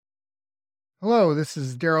Hello, this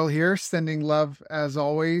is Daryl here, sending love as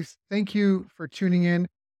always. Thank you for tuning in.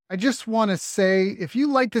 I just want to say if you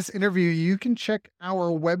like this interview, you can check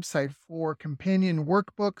our website for companion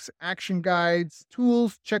workbooks, action guides,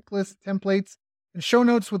 tools, checklists, templates, and show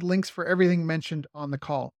notes with links for everything mentioned on the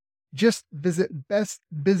call. Just visit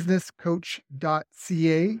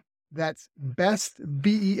bestbusinesscoach.ca. That's best,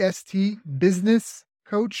 B-E-S-T,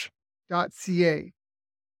 businesscoach.ca.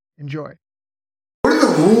 Enjoy. What are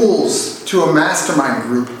the rules to a mastermind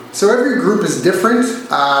group? So every group is different,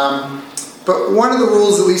 but one of the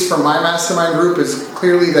rules, at least for my mastermind group, is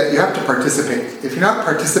clearly that you have to participate. If you're not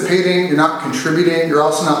participating, you're not contributing, you're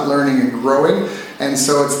also not learning and growing. And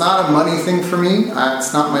so it's not a money thing for me.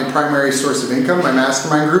 It's not my primary source of income, my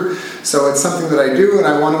mastermind group. So it's something that I do and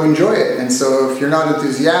I want to enjoy it. And so if you're not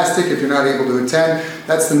enthusiastic, if you're not able to attend,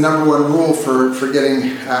 that's the number one rule for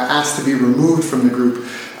getting asked to be removed from the group.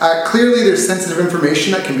 Clearly there's sensitive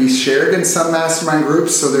information that can be shared in some mastermind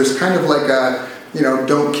groups. So there's kind of like a,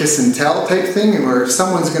 don't kiss and tell type thing, and where if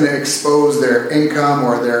someone's going to expose their income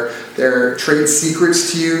or their trade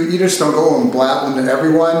secrets to you, you just don't go and blab them to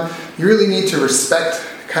everyone. You really need to respect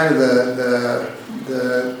kind of the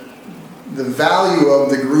value of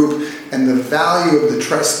the group and the value of the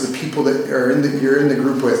trust of the people that you're in the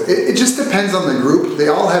group with. It just depends on the group. They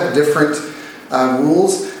all have different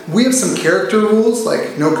rules. We have some character rules,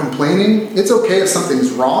 like no complaining. It's okay if something's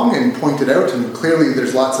wrong and point it out, and clearly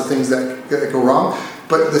there's lots of things that go wrong.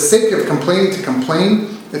 But the sake of complaining to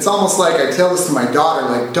complain, it's almost like I tell this to my daughter,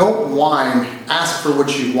 like, don't whine, ask for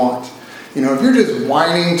what you want. If you're just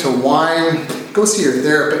whining to whine, go see your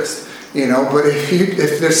therapist. But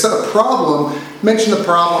if there's a problem, mention the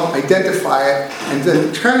problem, identify it, and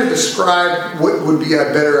then try to describe what would be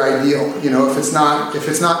a better ideal. If it's not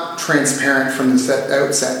transparent from the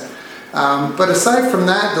outset. But aside from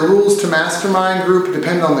that, the rules to mastermind group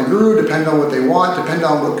depend on the group, depend on what they want, depend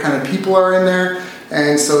on what kind of people are in there.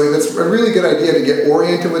 And so that's a really good idea to get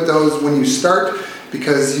oriented with those when you start,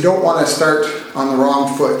 because you don't want to start on the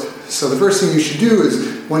wrong foot. So the first thing you should do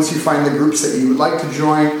is, once you find the groups that you would like to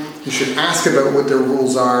join, you should ask about what their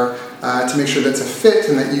rules are to make sure that's a fit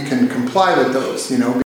and that you can comply with those.